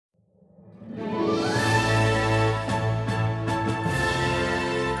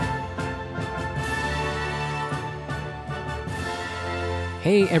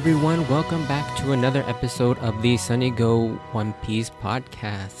Hey everyone, welcome back to another episode of the Sunny Go One Piece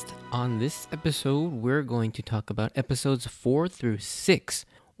podcast. On this episode, we're going to talk about episodes 4 through 6,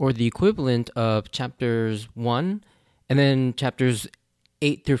 or the equivalent of chapters 1 and then chapters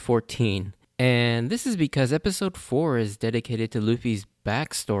 8 through 14. And this is because episode 4 is dedicated to Luffy's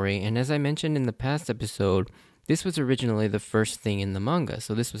backstory, and as I mentioned in the past episode, this was originally the first thing in the manga,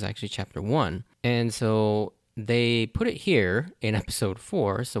 so this was actually chapter 1. And so they put it here in episode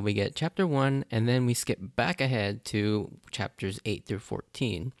 4, so we get chapter 1, and then we skip back ahead to chapters 8 through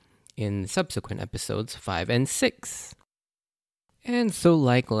 14 in subsequent episodes 5 and 6. And so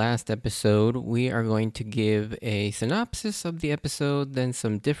like last episode, we are going to give a synopsis of the episode, then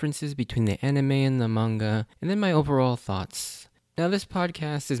some differences between the anime and the manga, and then my overall thoughts. Now this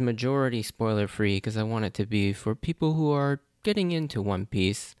podcast is majority spoiler-free because I want it to be for people who are getting into One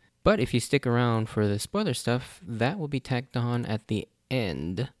Piece. But if you stick around for the spoiler stuff, that will be tacked on at the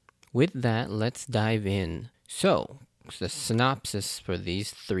end. With that, let's dive in. So, the synopsis for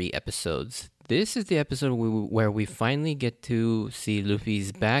these 3 episodes. This is the episode where we finally get to see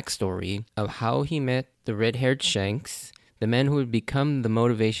Luffy's backstory of how he met the red-haired Shanks, the man who would become the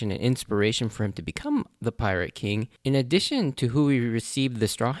motivation and inspiration for him to become the Pirate King, in addition to who he received the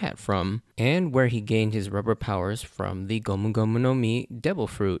Straw Hat from, and where he gained his rubber powers from the Gomu Gomu no Mi Devil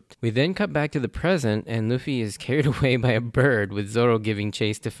Fruit. We then cut back to the present, and Luffy is carried away by a bird, with Zoro giving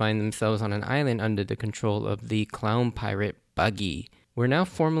chase to find themselves on an island under the control of the clown pirate Buggy. We're now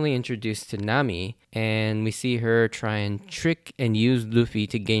formally introduced to Nami, and we see her try and trick and use Luffy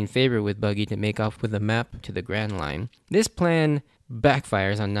to gain favor with Buggy to make off with a map to the Grand Line. This plan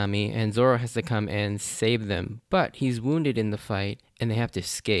backfires on Nami, and Zoro has to come and save them, but he's wounded in the fight, and they have to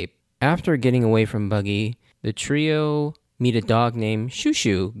escape. After getting away from Buggy, the trio meet a dog named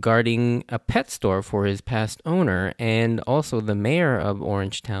Shushu guarding a pet store for his past owner, and also the mayor of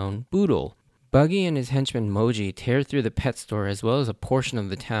Orangetown, Boodle. Buggy and his henchman Moji tear through the pet store as well as a portion of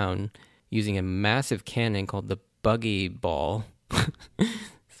the town using a massive cannon called the Buggy Ball.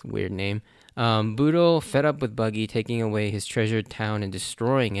 It's a weird name. Boodle, fed up with Buggy taking away his treasured town and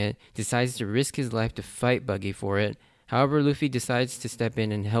destroying it, decides to risk his life to fight Buggy for it. However, Luffy decides to step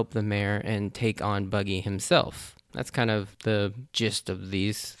in and help the mayor and take on Buggy himself. That's kind of the gist of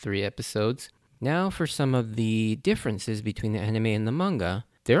these 3 episodes. Now for some of the differences between the anime and the manga.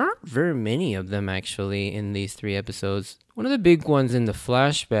 There aren't very many of them, actually, in these 3 episodes. One of the big ones in the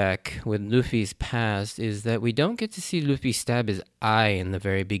flashback with Luffy's past is that we don't get to see Luffy stab his eye in the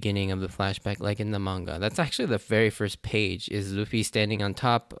very beginning of the flashback like in the manga. That's actually the very first page, is Luffy standing on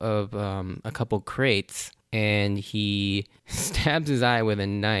top of a couple crates, and he stabs his eye with a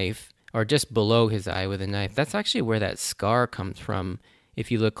knife, or just below his eye with a knife. That's actually where that scar comes from. If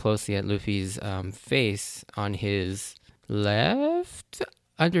you look closely at Luffy's face on his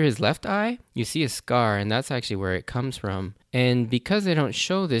under his left eye, you see a scar, and that's actually where it comes from. And because they don't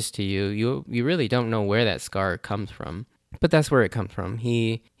show this to you, you really don't know where that scar comes from. But that's where it comes from.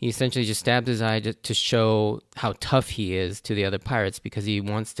 He essentially just stabs his eye to show how tough he is to the other pirates, because he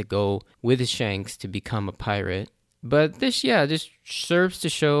wants to go with Shanks to become a pirate. But this serves to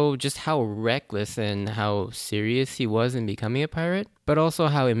show just how reckless and how serious he was in becoming a pirate, but also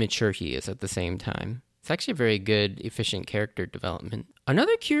how immature he is at the same time. It's actually a very good, efficient character development.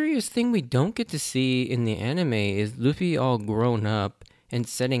 Another curious thing we don't get to see in the anime is Luffy all grown up and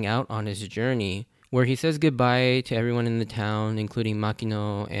setting out on his journey, where he says goodbye to everyone in the town, including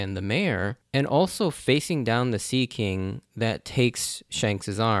Makino and the mayor, and also facing down the Sea King that takes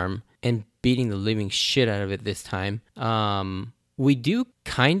Shanks' arm and beating the living shit out of it this time. We do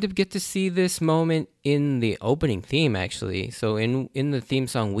kind of get to see this moment in the opening theme, actually. So in the theme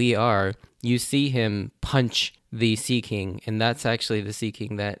song, We Are, you see him punch the Sea King, and that's actually the Sea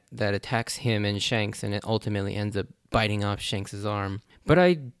King that attacks him and Shanks, and it ultimately ends up biting off Shanks' arm. But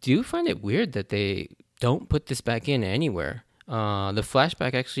I do find it weird that they don't put this back in anywhere. The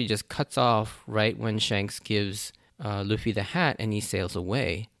flashback actually just cuts off right when Shanks gives Luffy the hat and he sails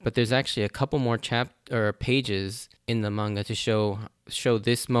away. But there's actually a couple more pages in the manga to show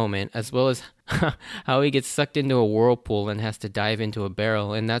this moment, as well as how he gets sucked into a whirlpool and has to dive into a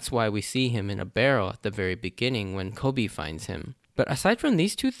barrel, and that's why we see him in a barrel at the very beginning when Kobe finds him. But aside from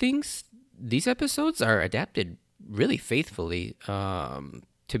these 2 things, these episodes are adapted really faithfully.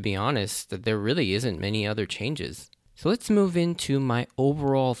 To be honest, there really isn't many other changes. So let's move into my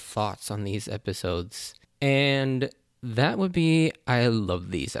overall thoughts on these episodes. And that would be, I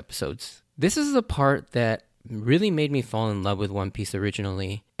love these episodes. This is the part that really made me fall in love with One Piece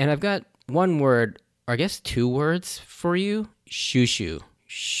originally. And I've got one word, or I guess 2 words for you. Shushu.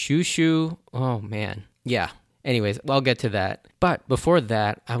 Shushu. Oh man. Yeah. Anyways, I'll get to that. But before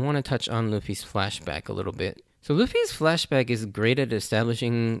that, I want to touch on Luffy's flashback a little bit. So Luffy's flashback is great at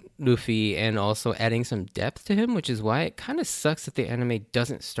establishing Luffy and also adding some depth to him, which is why it kind of sucks that the anime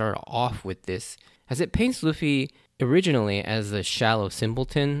doesn't start off with this, as it paints Luffy originally as a shallow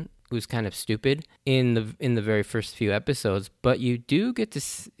simpleton who's kind of stupid in the very first few episodes, but you do get to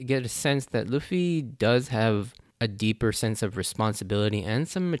get a sense that Luffy does have a deeper sense of responsibility and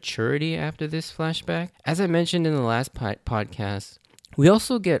some maturity after this flashback. As I mentioned in the last podcast, we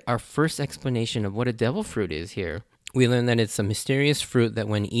also get our first explanation of what a devil fruit is here. We learn that it's a mysterious fruit that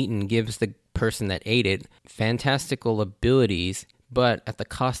when eaten gives the person that ate it fantastical abilities, but at the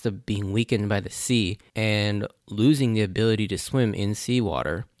cost of being weakened by the sea and losing the ability to swim in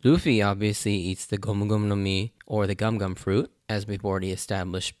seawater. Luffy obviously eats the Gomu Gomu no Mi, or the Gum Gum fruit, as we've already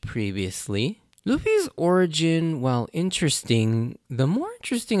established previously. Luffy's origin, while interesting, the more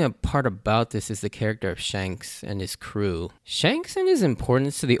interesting part about this is the character of Shanks and his crew. Shanks and his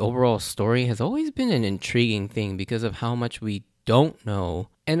importance to the overall story has always been an intriguing thing because of how much we don't know,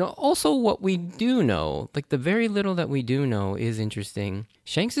 and also what we do know. Like, the very little that we do know is interesting.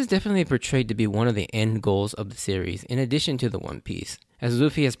 Shanks is definitely portrayed to be one of the end goals of the series, in addition to the One Piece. As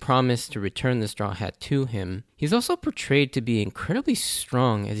Luffy has promised to return the Straw Hat to him, he's also portrayed to be incredibly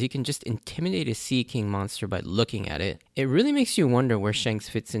strong, as he can just intimidate a Sea King monster by looking at it. It really makes you wonder where Shanks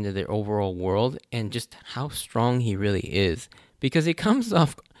fits into their overall world and just how strong he really is, because he comes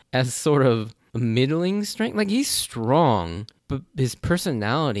off as sort of middling strength. Like, he's strong, but his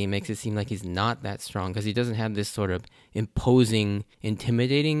personality makes it seem like he's not that strong, because he doesn't have this sort of imposing,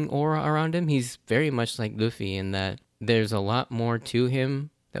 intimidating aura around him. He's very much like Luffy in that there's a lot more to him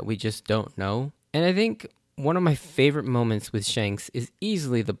that we just don't know. And I think one of my favorite moments with Shanks is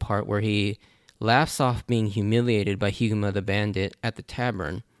easily the part where he laughs off being humiliated by Higuma the Bandit at the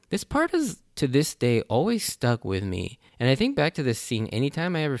tavern. This part has, to this day, always stuck with me. And I think back to this scene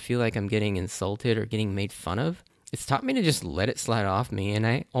anytime I ever feel like I'm getting insulted or getting made fun of. It's taught me to just let it slide off me, and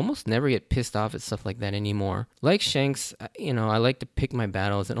I almost never get pissed off at stuff like that anymore. Like Shanks, I like to pick my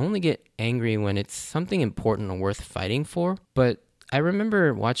battles and only get angry when it's something important or worth fighting for. But I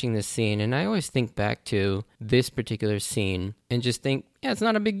remember watching this scene, and I always think back to this particular scene and just think, yeah, it's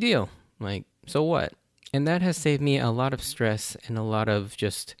not a big deal. Like, so what? And that has saved me a lot of stress and a lot of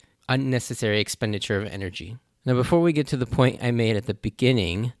just unnecessary expenditure of energy. Now, before we get to the point I made at the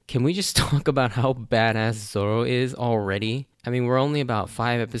beginning, can we just talk about how badass Zoro is already? I mean, we're only about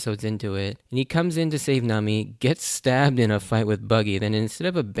 5 episodes into it, and he comes in to save Nami, gets stabbed in a fight with Buggy, then instead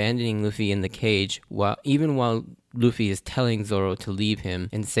of abandoning Luffy in the cage, while Luffy is telling Zoro to leave him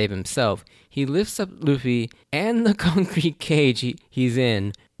and save himself, he lifts up Luffy and the concrete cage he's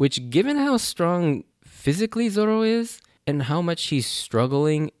in, which, given how strong physically Zoro is, and how much he's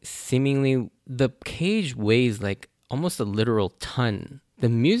struggling, seemingly, the cage weighs like almost a literal ton. The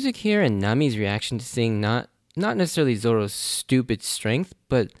music here and Nami's reaction to seeing not necessarily Zoro's stupid strength,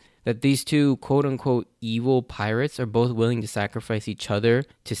 but that these two quote-unquote evil pirates are both willing to sacrifice each other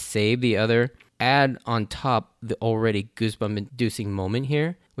to save the other, add on top the already goosebump-inducing moment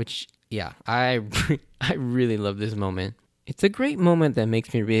here, which, yeah, I really love this moment. It's a great moment that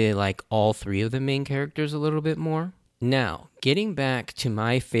makes me really like all 3 of the main characters a little bit more. Now, getting back to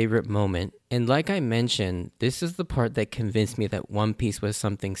my favorite moment, and like I mentioned, this is the part that convinced me that One Piece was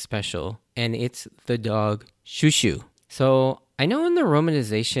something special, and it's the dog Shushu. So, I know in the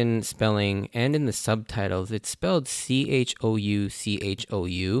romanization spelling and in the subtitles, it's spelled Chou,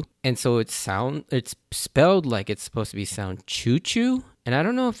 and so it's spelled like it's supposed to be sound choo-choo. And I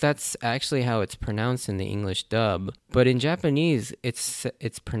don't know if that's actually how it's pronounced in the English dub, but in Japanese, it's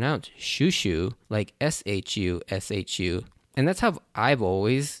pronounced shushu, like S-H-U. And that's how I've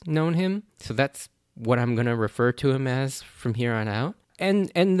always known him, so that's what I'm going to refer to him as from here on out. And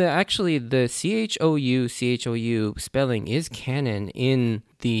the Chou spelling is canon in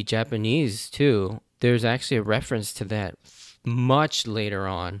the Japanese too. There's actually a reference to that much later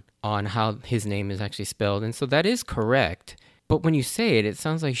on how his name is actually spelled, and so that is correct. But when you say it, it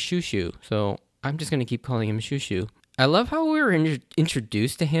sounds like Shushu, so I'm just going to keep calling him Shushu. I love how we were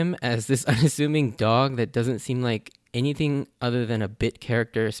introduced to him as this unassuming dog that doesn't seem like anything other than a bit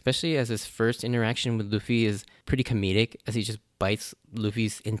character, especially as his first interaction with Luffy is pretty comedic, as he just bites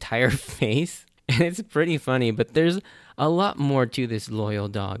Luffy's entire face. And it's pretty funny, but there's a lot more to this loyal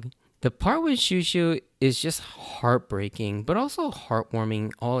dog. The part with Shushu is just heartbreaking, but also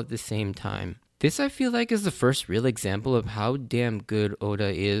heartwarming all at the same time. This, I feel like, is the first real example of how damn good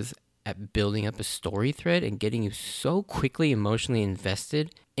Oda is at building up a story thread and getting you so quickly emotionally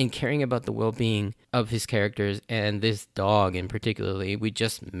invested in caring about the well-being of his characters and this dog in particularly we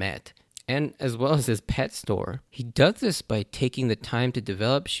just met. and as well as his pet store. He does this by taking the time to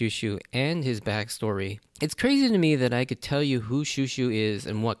develop Shushu and his backstory. It's crazy to me that I could tell you who Shushu is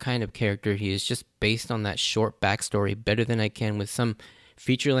and what kind of character he is just based on that short backstory better than I can with some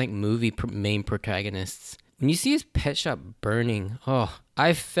feature-length movie main protagonists. When you see his pet shop burning,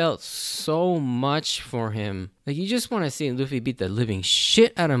 I felt so much for him. Like, you just want to see Luffy beat the living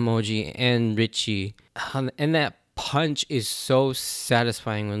shit out of Moji and Richie. And that punch is so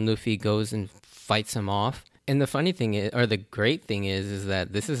satisfying when Luffy goes and fights him off. And the funny thing is, or the great thing is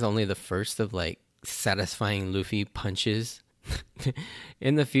that this is only the first of like satisfying Luffy punches.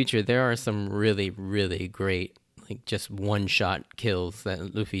 In the future, there are some really, really great just one-shot kills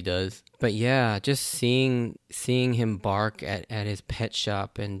that Luffy does. But yeah, just seeing him bark at his pet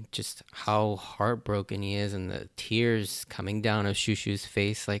shop and just how heartbroken he is and the tears coming down of Shushu's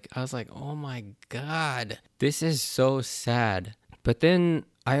face, I was like, oh my god, this is so sad. But then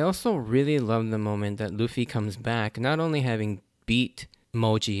I also really love the moment that Luffy comes back, not only having beat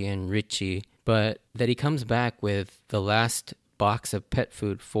Moji and Richie, but that he comes back with the last box of pet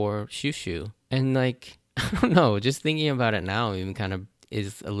food for Shushu. And I don't know, just thinking about it now even kind of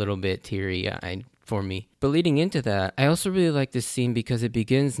is a little bit teary-eyed for me. But leading into that, I also really like this scene because it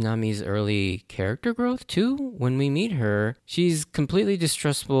begins Nami's early character growth too. When we meet her, she's completely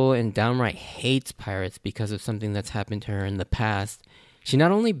distrustful and downright hates pirates because of something that's happened to her in the past. She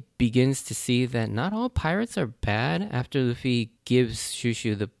not only begins to see that not all pirates are bad after Luffy gives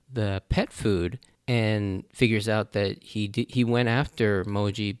Shushu the pet food and figures out that he went after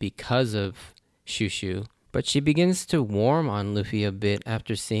Moji because of Shushu, but she begins to warm on Luffy a bit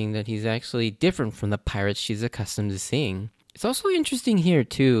after seeing that he's actually different from the pirates she's accustomed to seeing. It's also interesting here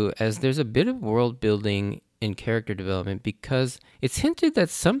too, as there's a bit of world building and character development because it's hinted that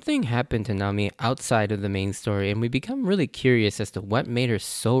something happened to Nami outside of the main story, and we become really curious as to what made her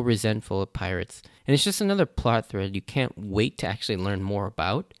so resentful of pirates. And it's just another plot thread you can't wait to actually learn more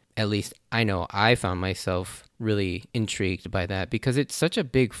about. At least I know I found myself really intrigued by that because it's such a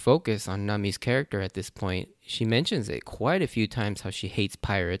big focus on Nami's character at this point. She mentions it quite a few times how she hates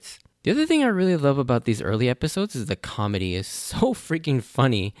pirates. The other thing I really love about these early episodes is the comedy is so freaking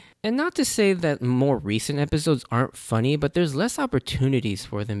funny. And not to say that more recent episodes aren't funny, but there's less opportunities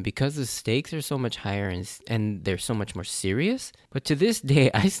for them because the stakes are so much higher and they're so much more serious. But to this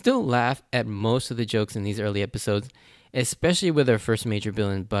day, I still laugh at most of the jokes in these early episodes, especially with our first major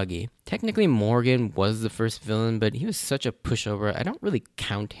villain, Buggy. Technically, Morgan was the first villain, but he was such a pushover, I don't really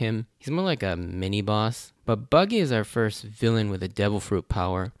count him. He's more like a mini-boss. But Buggy is our first villain with a devil fruit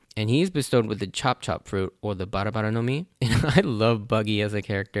power, and he's bestowed with the Chop Chop fruit, or the Barabara no Mi. And I love Buggy as a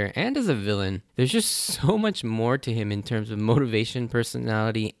character and as a villain. There's just so much more to him in terms of motivation,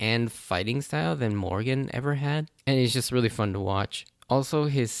 personality, and fighting style than Morgan ever had. And he's just really fun to watch. Also,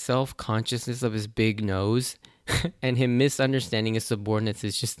 his self-consciousness of his big nose and him misunderstanding his subordinates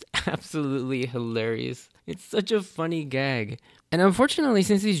is just absolutely hilarious. It's such a funny gag. And unfortunately,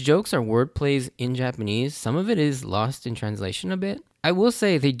 since these jokes are word plays in Japanese, some of it is lost in translation a bit. I will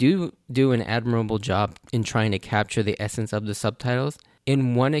say they do an admirable job in trying to capture the essence of the subtitles.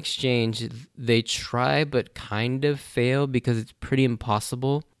 In one exchange, they try but kind of fail because it's pretty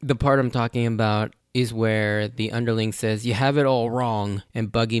impossible. The part I'm talking about is where the underling says, "You have it all wrong,"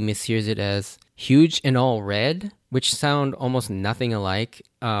 and Buggy mishears it as "huge and all red," which sound almost nothing alike.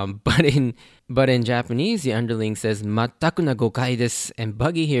 But in Japanese, the underling says "Mattaku na gokai desu," and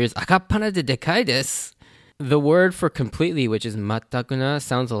Buggy hears "Akappana de dekai desu." The word for completely, which is matakuna,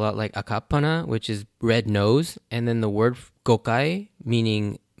 sounds a lot like akappana, which is red nose, and then the word gokai,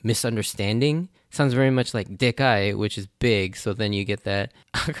 meaning misunderstanding, sounds very much like dekai, which is big. So then you get that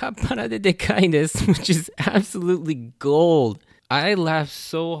akappana de dekai desu, which is absolutely gold. I laughed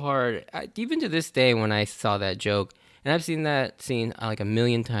so hard, even to this day when I saw that joke. And I've seen that scene like a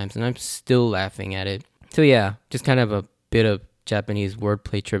million times, and I'm still laughing at it. So yeah, just kind of a bit of Japanese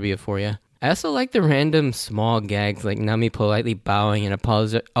wordplay trivia for you. I also like the random small gags like Nami politely bowing and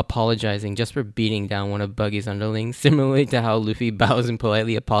apologizing just for beating down one of Buggy's underlings, similarly to how Luffy bows and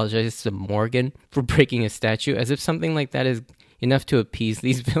politely apologizes to Morgan for breaking a statue, as if something like that is enough to appease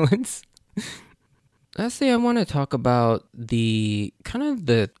these villains. Lastly, I want to talk about the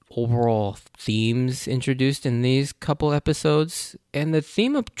overall themes introduced in these couple episodes. And the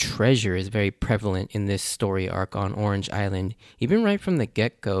theme of treasure is very prevalent in this story arc on Orange Island. Even right from the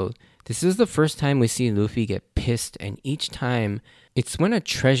get-go, this is the first time we see Luffy get pissed, and each time it's when a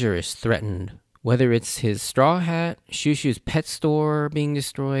treasure is threatened. Whether it's his straw hat, Shushu's pet store being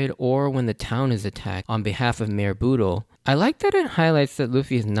destroyed, or when the town is attacked on behalf of Mayor Boodle. I like that it highlights that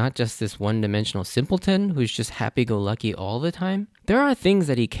Luffy is not just this one-dimensional simpleton who's just happy-go-lucky all the time. There are things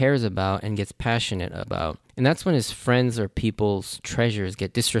that he cares about and gets passionate about, and that's when his friends or people's treasures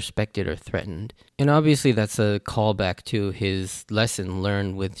get disrespected or threatened. And obviously that's a callback to his lesson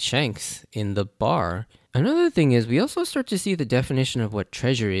learned with Shanks in the bar. Another thing is we also start to see the definition of what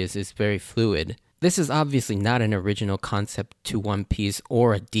treasure is very fluid. This is obviously not an original concept to One Piece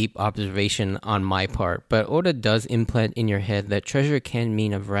or a deep observation on my part, but Oda does implant in your head that treasure can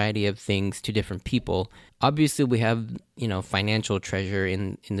mean a variety of things to different people. Obviously, we have, financial treasure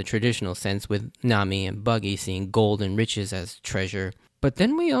in the traditional sense with Nami and Buggy seeing gold and riches as treasure. But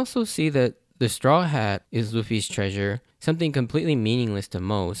then we also see that the straw hat is Luffy's treasure, something completely meaningless to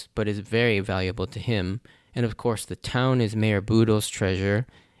most, but is very valuable to him. And of course, the town is Mayor Budo's treasure.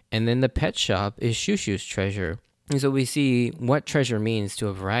 And then the pet shop is Shushu's treasure. And so we see what treasure means to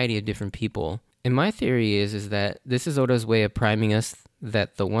a variety of different people. And my theory is that this is Oda's way of priming us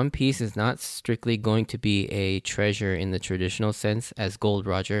that the One Piece is not strictly going to be a treasure in the traditional sense, as Gold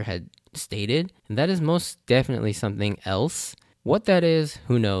Roger had stated. And that is most definitely something else. What that is,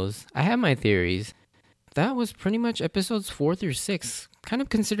 who knows? I have my theories. That was pretty much episodes 4 through 6. Kind of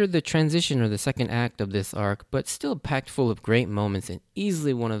considered the transition or the second act of this arc, but still packed full of great moments and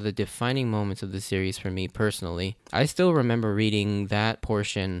easily one of the defining moments of the series for me personally. I still remember reading that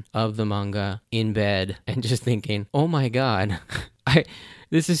portion of the manga in bed and just thinking, oh my god,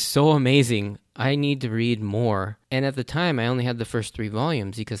 this is so amazing. I need to read more. And at the time, I only had the first 3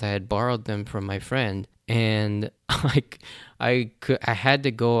 volumes because I had borrowed them from my friend. And I had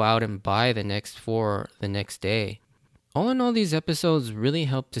to go out and buy the next 4 the next day. All in all, these episodes really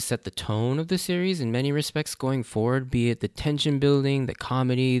help to set the tone of the series in many respects going forward, be it the tension building, the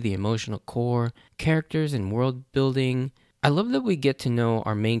comedy, the emotional core, characters and world building. I love that we get to know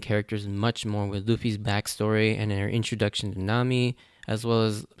our main characters much more with Luffy's backstory and our introduction to Nami, as well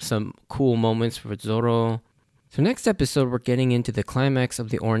as some cool moments with Zoro. So next episode, we're getting into the climax of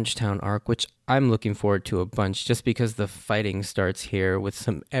the Orangetown arc, which I'm looking forward to a bunch just because the fighting starts here with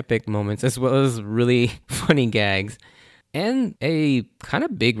some epic moments as well as really funny gags. And a kind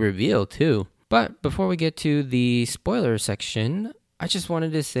of big reveal, too. But before we get to the spoiler section, I just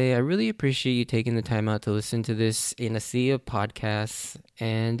wanted to say I really appreciate you taking the time out to listen to this in a sea of podcasts.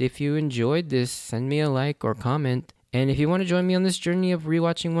 And if you enjoyed this, send me a like or comment. And if you want to join me on this journey of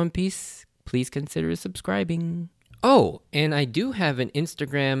rewatching One Piece, please consider subscribing. Oh, and I do have an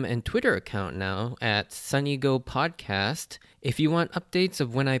Instagram and Twitter account now at SunnyGo Podcast. If you want updates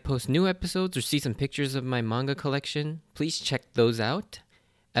of when I post new episodes or see some pictures of my manga collection, please check those out.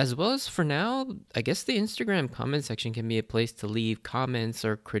 As well as for now, I guess the Instagram comment section can be a place to leave comments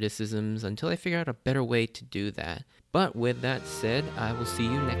or criticisms until I figure out a better way to do that. But with that said, I will see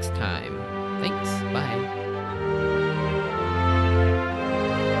you next time. Thanks, bye.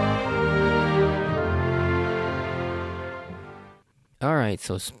 Alright,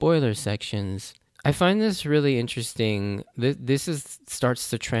 so spoiler sections. I find this really interesting. This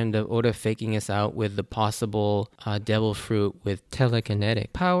starts the trend of Oda faking us out with the possible devil fruit with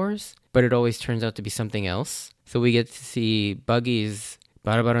telekinetic powers, but it always turns out to be something else. So we get to see Buggy's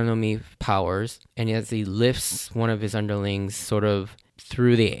Barabara no Mi powers, and as he lifts one of his underlings sort of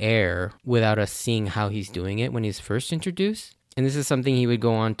through the air without us seeing how he's doing it when he's first introduced. And this is something he would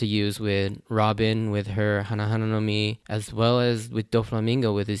go on to use with Robin with her Hanahana no Mi, as well as with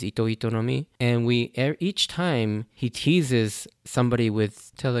Doflamingo with his Ito Ito no Mi. And each time he teases somebody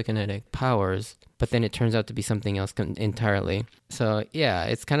with telekinetic powers, but then it turns out to be something else entirely. So yeah,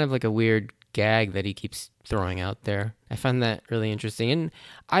 it's kind of like a weird gag that he keeps throwing out there. I find that really interesting. And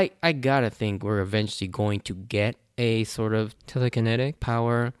I gotta think we're eventually going to get a sort of telekinetic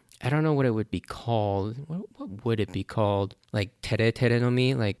power. I don't know what it would be called. What would it be called? Like tere no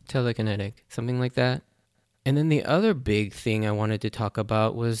mi, like telekinetic, something like that. And then the other big thing I wanted to talk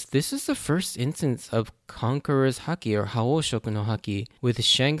about was this is the first instance of Conqueror's Haki or Haoshoku no Haki with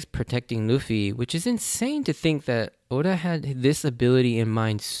Shanks protecting Luffy, which is insane to think that Oda had this ability in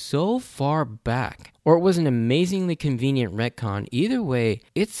mind so far back. Or it was an amazingly convenient retcon. Either way,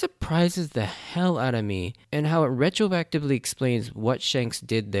 it surprises the hell out of me and how it retroactively explains what Shanks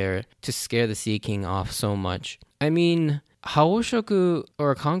did there to scare the Sea King off so much. I mean, Haoshoku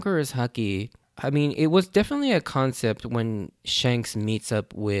or Conqueror's Haki, it was definitely a concept when Shanks meets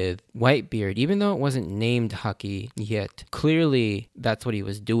up with Whitebeard, even though it wasn't named Haki yet. Clearly, that's what he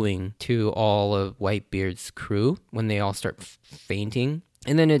was doing to all of Whitebeard's crew when they all start fainting.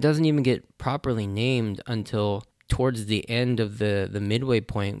 And then it doesn't even get properly named until towards the end of the midway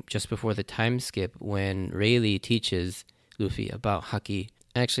point, just before the time skip, when Rayleigh teaches Luffy about Haki.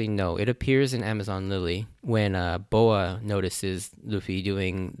 Actually, no. It appears in Amazon Lily when Boa notices Luffy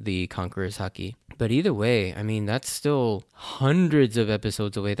doing the Conqueror's Haki. But either way, I mean, that's still hundreds of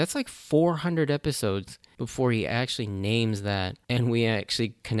episodes away. That's like 400 episodes before he actually names that. And we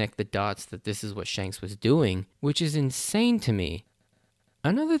actually connect the dots that this is what Shanks was doing, which is insane to me.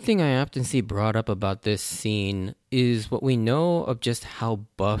 Another thing I often see brought up about this scene is what we know of just how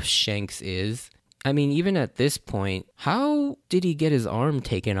buff Shanks is. I mean, even at this point, how did he get his arm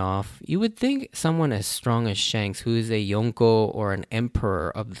taken off? You would think someone as strong as Shanks, who is a Yonko or an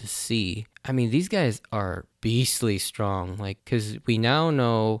emperor of the sea. I mean, these guys are beastly strong. Like, because we now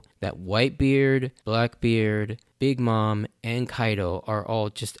know that Whitebeard, Blackbeard, Big Mom, and Kaido are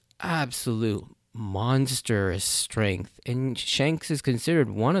all just absolute monstrous strength, and Shanks is considered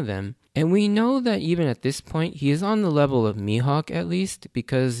one of them. And we know that even at this point, he is on the level of Mihawk at least,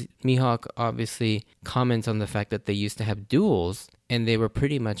 because Mihawk obviously comments on the fact that they used to have duels, and they were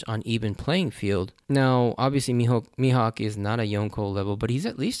pretty much on even playing field. Now, obviously Mihawk is not a Yonko level, but he's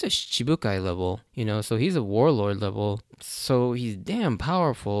at least a Shibukai level, you know, so he's a warlord level, so he's damn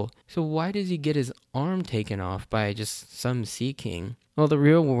powerful. So why does he get his arm taken off by just some Sea King? Well, the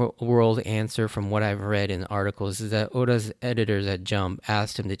real world answer from what I've read in articles is that Oda's editors at Jump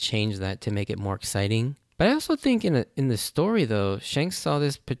asked him to change that to make it more exciting. But I also think in the story, though, Shanks saw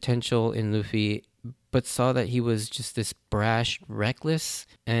this potential in Luffy, but saw that he was just this brash, reckless.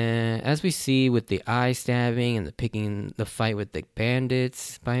 And as we see with the eye stabbing and the picking the fight with the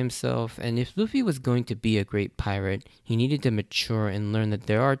bandits by himself, and if Luffy was going to be a great pirate, he needed to mature and learn that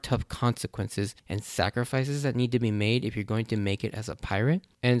there are tough consequences and sacrifices that need to be made if you're going to make it as a pirate.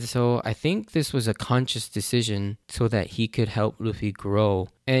 And so I think this was a conscious decision so that he could help Luffy grow.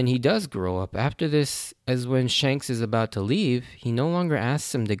 And he does grow up. After this, as when Shanks is about to leave, he no longer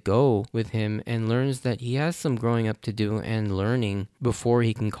asks him to go with him and learns that he has some growing up to do and learning before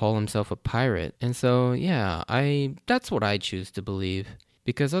he can call himself a pirate. And so, yeah, that's what I choose to believe.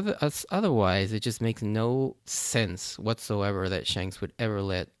 Because otherwise, it just makes no sense whatsoever that Shanks would ever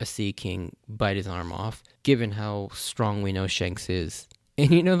let a Sea King bite his arm off, given how strong we know Shanks is.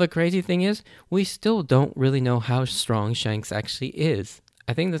 And you know the crazy thing is, we still don't really know how strong Shanks actually is.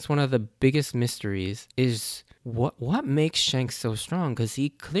 I think that's one of the biggest mysteries is what makes Shanks so strong, because he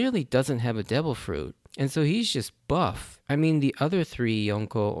clearly doesn't have a devil fruit. And so he's just buff. I mean, the other three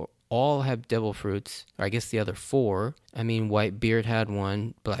Yonko all have devil fruits, or I guess the other four. I mean, Whitebeard had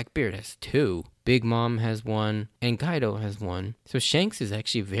one, Blackbeard has two, Big Mom has one, and Kaido has one. So Shanks is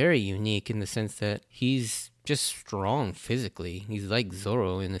actually very unique in the sense that he's just strong physically. He's like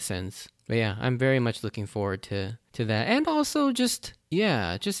Zoro in a sense. But yeah, I'm very much looking forward to that. And also just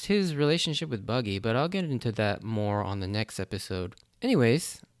his relationship with Buggy, but I'll get into that more on the next episode.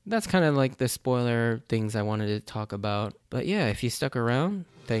 Anyways, that's kind of like the spoiler things I wanted to talk about. But yeah, if you stuck around,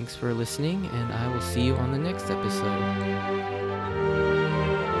 thanks for listening, and I will see you on the next episode.